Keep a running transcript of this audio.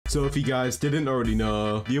So if you guys didn't already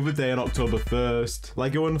know, the other day on October 1st,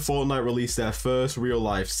 LEGO and Fortnite released their first real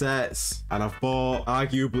life sets, and I've bought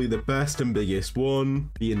arguably the best and biggest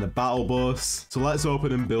one, being the battle bus. So let's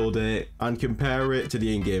open and build it and compare it to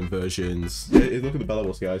the in-game versions. Hey, look at the battle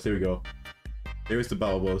bus, guys. Here we go. Here is the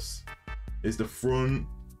battle bus. Here's the front.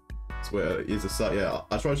 So here's the side. Yeah,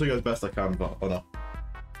 I'll try to show you guys best I can, but oh no.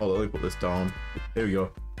 Hold on, let me put this down. Here we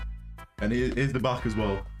go. And here's the back as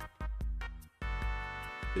well.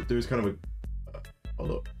 There's kind of a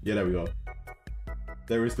hold up. Yeah, there we go.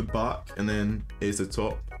 There is the back, and then here's the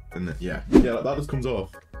top, and then yeah, that just comes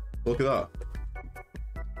off. Look at that.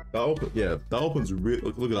 That opens really.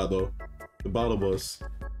 Look at that though. The battle bus.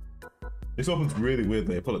 This opens really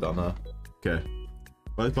weirdly. Put it down there. Okay.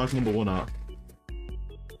 Where's batch number 1 at?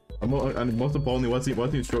 And most importantly, what's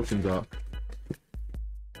the instructions at?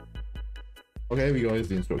 Okay, here we go. Here's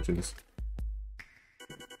the instructions.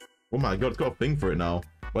 Oh my god, it's got a thing for it now.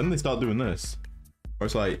 When did they start doing this? Or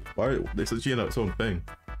it's like, why? This is its own thing.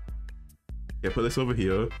 Yeah, put this over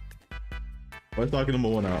here. Where's back number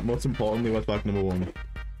 1 at? Most importantly, where's back number 1?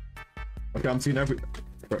 Okay, I'm seeing every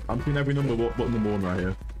number but number 1 right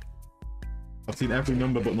here. I've seen every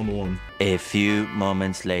number but number 1. A few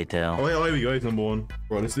moments later. Oh, wait, here we go. Here's number 1.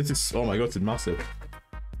 Bro, this is, oh my god, it's massive.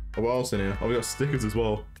 Oh, what else in here? Oh, we got stickers as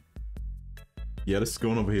well. Yeah, this is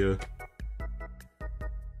going over here.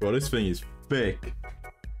 Bro, this thing is thick.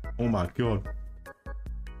 Oh my god.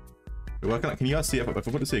 Wait, can you guys see it? If I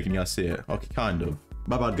put this here, can you guys see it? Okay, kind of.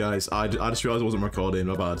 My bad, guys. I just realized I wasn't recording.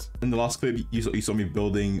 My bad. In the last clip, you saw me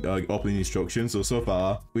building, opening instructions. So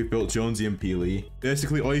far, we've built Jonesy and Peely.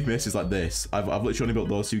 Basically, all you've missed is like this. I've literally only built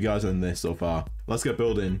those 2 guys and this so far. Let's get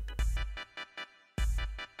building.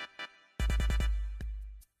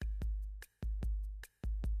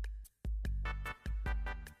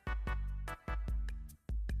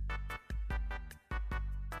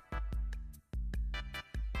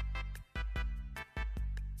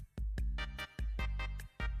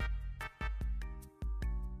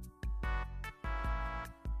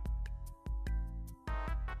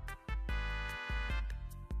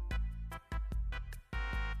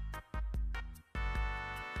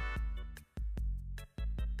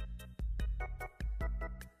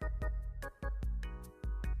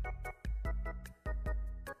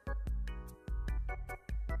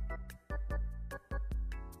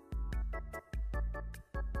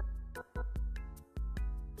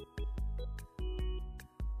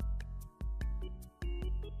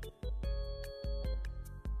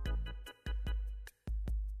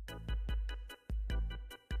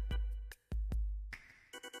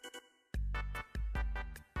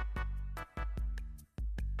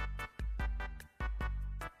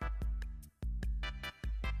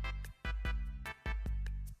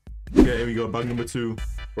 Okay, here we go. Bag number 2.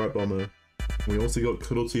 Right bomber. We also got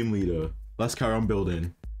Cuddle Team Leader. Let's carry on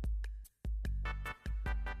building.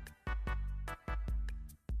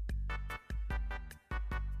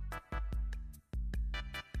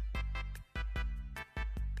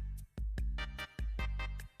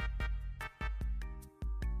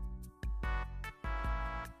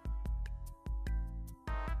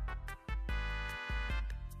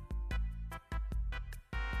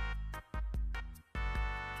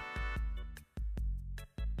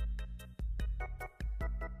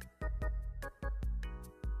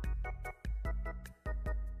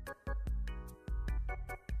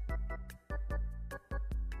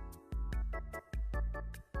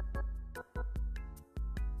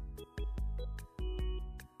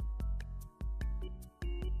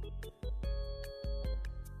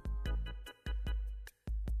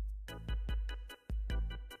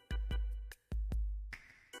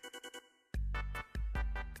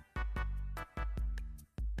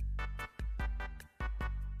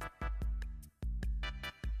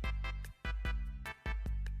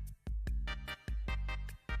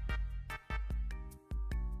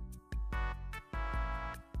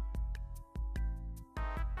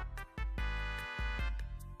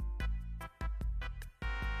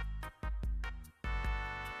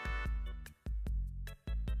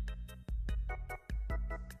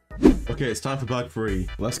 Okay, it's time for bag 3.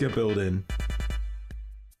 Let's get building.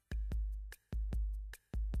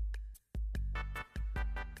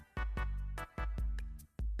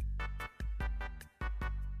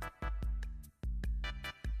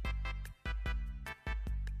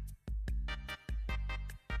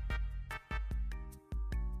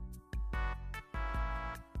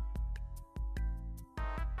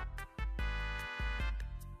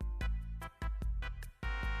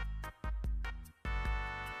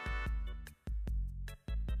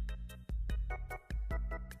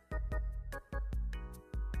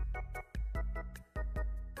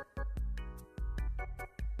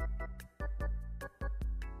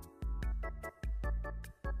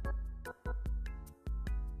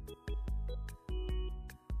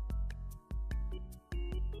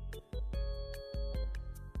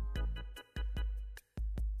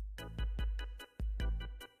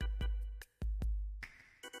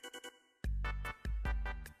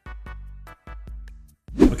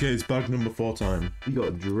 Okay, it's bag number 4 time. You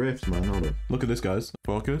got drift, man. Hold up. Look at this, guys.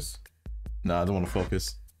 Focus. Nah, I don't want to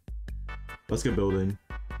focus. Let's get building.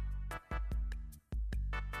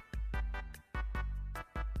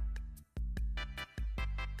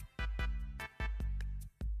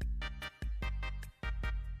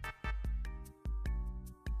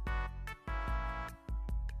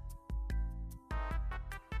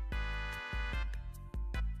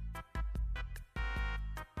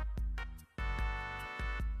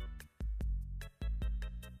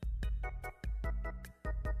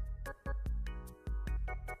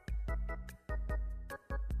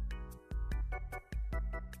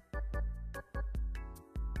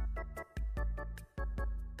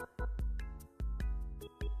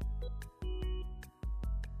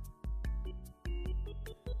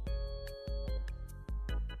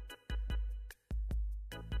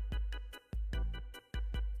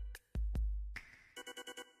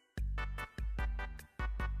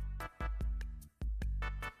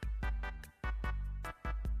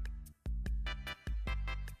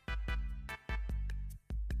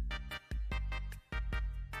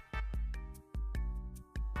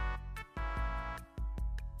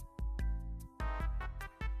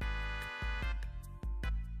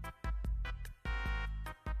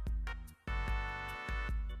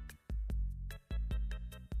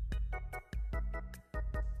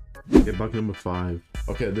 Get bag number 5.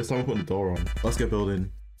 Okay, this time I'm putting the door on. Let's get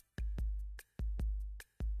building.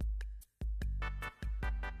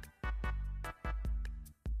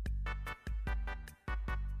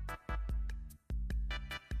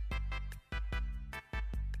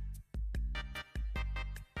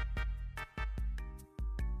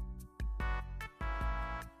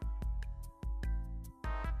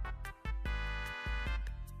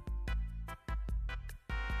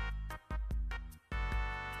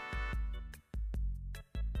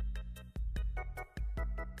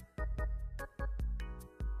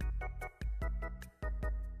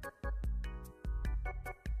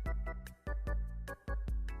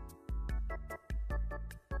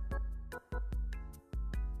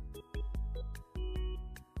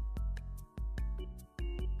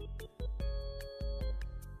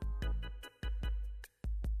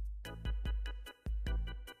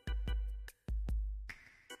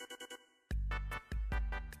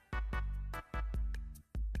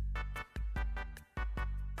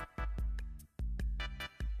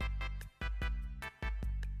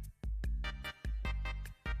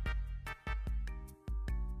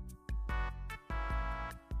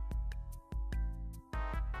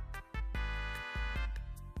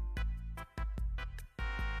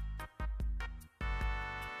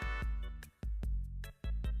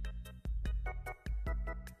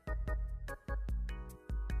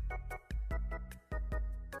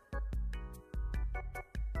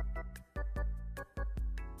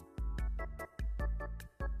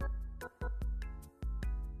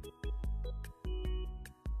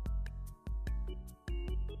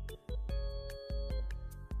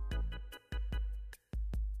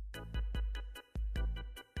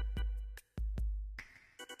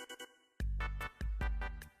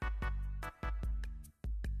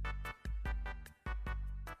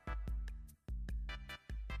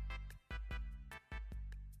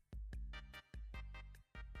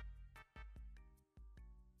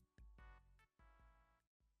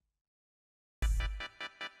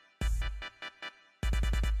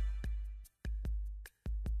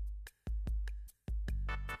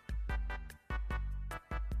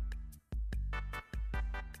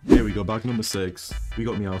 Here we go, bag number 6. We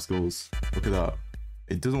got Meow Schools. Look at that.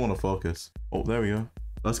 It doesn't want to focus. Oh, there we go.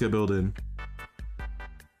 Let's get building.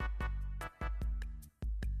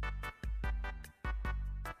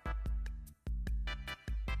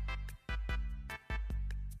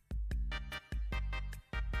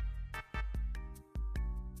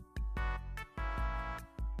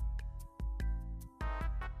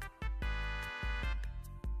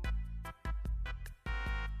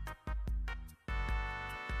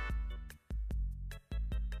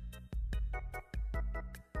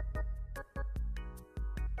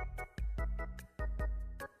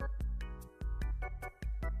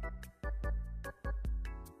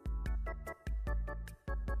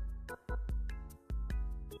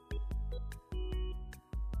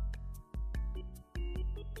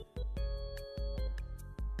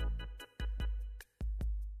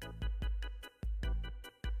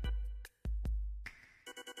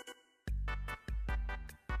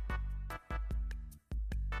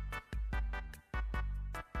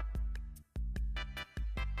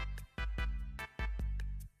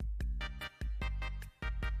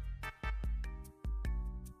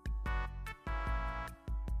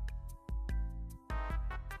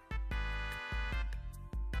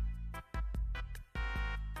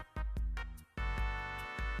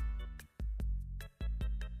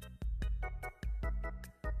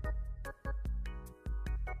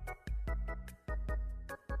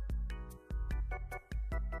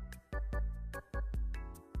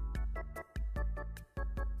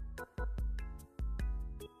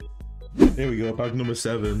 Here we go, bag number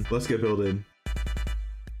 7. Let's get building.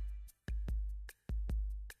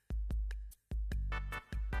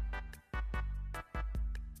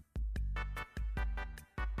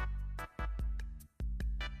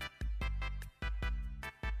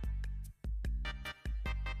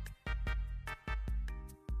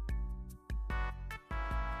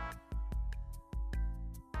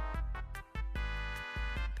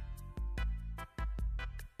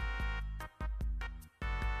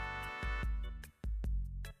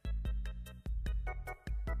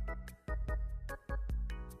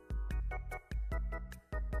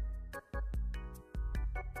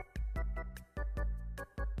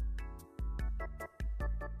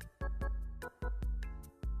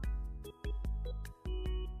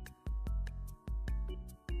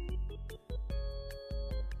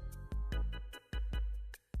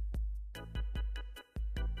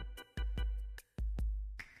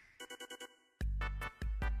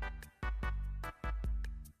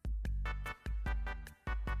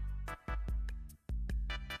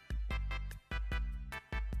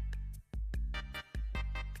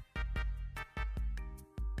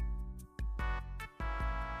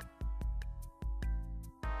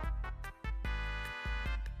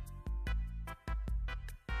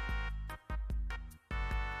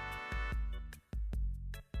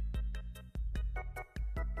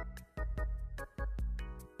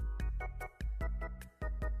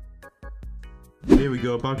 Here we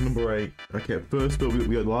go, bag number 8. Okay, first up,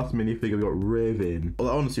 we got the last minifigure. We got Raven.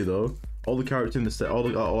 Honestly though, all the characters in the set, all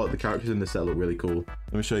the characters in the set look really cool.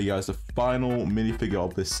 Let me show you guys the final minifigure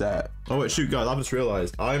of this set. Oh wait, shoot guys, I just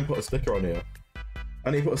realized I haven't put a sticker on here.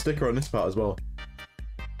 I need to put a sticker on this part as well.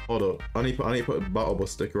 Hold up, I need to put a battle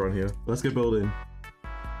bus sticker on here. Let's get building.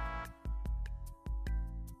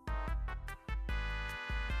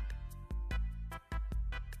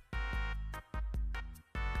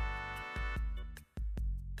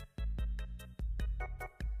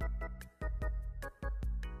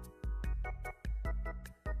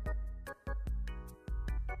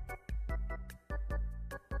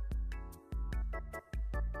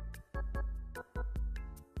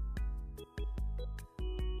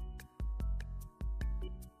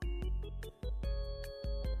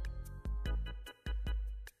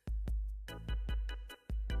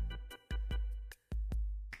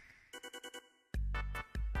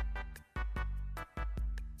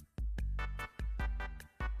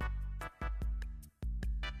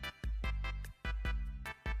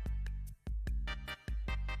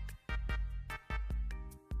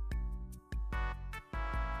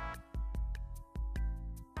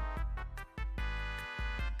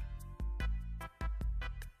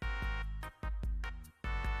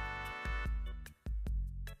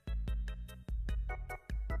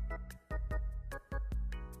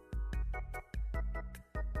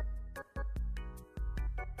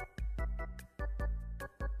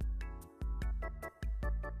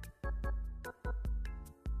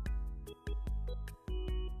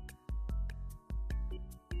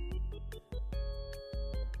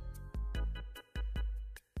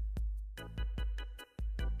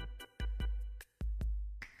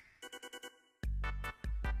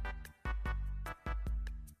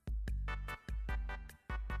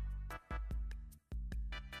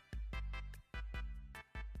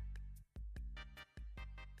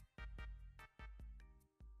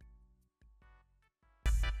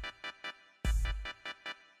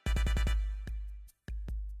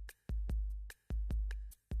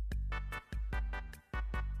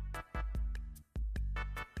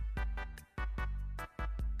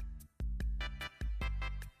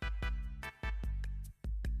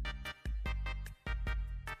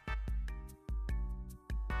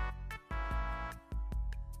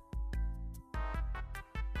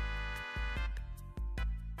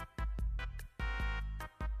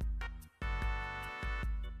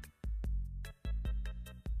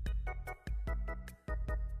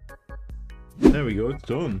 There we go, it's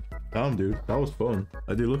done. Damn, dude, that was fun.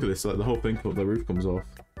 I do look at this, like the whole thing, the roof comes off.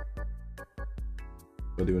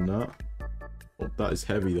 We're doing that. Oh, that is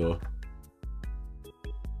heavy though.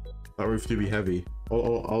 That roof do be heavy.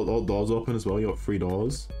 All doors open as well. You got 3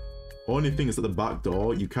 doors. Only thing is that the back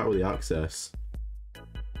door you can't really access.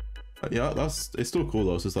 Yeah, it's still cool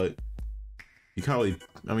though. So it's like you can't really.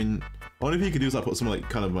 I mean, only thing you can do is like put something like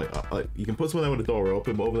kind of like you can put something there with the door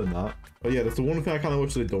open. But other than that, but yeah, that's the one thing I kind of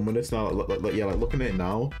wish they'd done with this. Now, like looking at it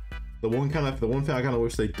now, the one thing I kind of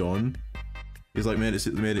wish they'd done is like made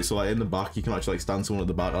it so like in the back you can actually like stand someone at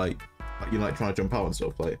the back like you're like trying to jump out and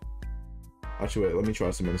stuff. Like actually, wait, let me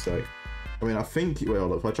try something a sec. I mean, I think wait,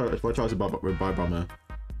 hold up. If I try to buy bomber,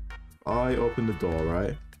 I open the door,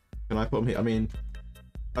 right? Can I put him here? I mean,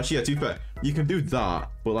 Actually, yeah, to be fair, you can do that,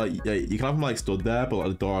 but like, yeah, you can have them like stood there, but like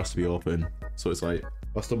the door has to be open. So it's like,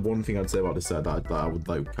 that's the one thing I'd say about this set that I would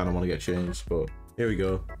like kind of want to get changed. But here we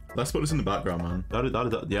go. Let's put this in the background, man.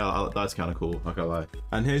 Yeah, that's kind of cool. Not gonna lie.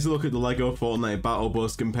 And here's a look at the Lego Fortnite Battle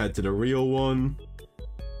Bus compared to the real one.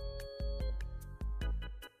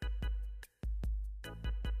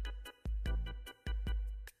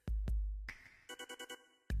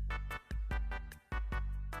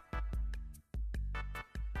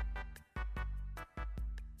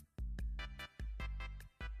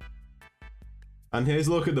 And here's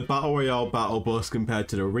a look at the Battle Royale Battle Bus compared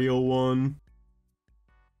to the real one.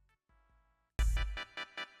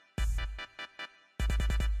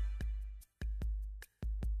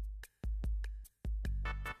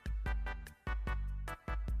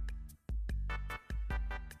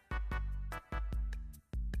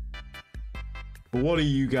 But what do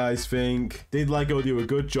you guys think? Did LEGO do a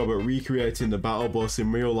good job at recreating the battle bus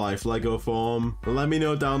in real life LEGO form? Let me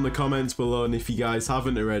know down in the comments below, and if you guys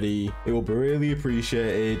haven't already, it will be really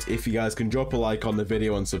appreciated if you guys can drop a like on the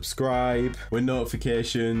video and subscribe with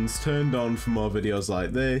notifications turned on for more videos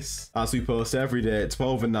like this, as we post every day at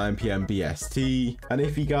 12 and 9 PM BST. And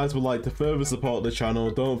if you guys would like to further support the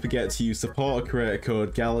channel, don't forget to use supporter creator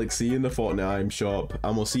code Galixcey in the Fortnite item shop,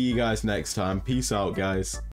 and we'll see you guys next time. Peace out, guys.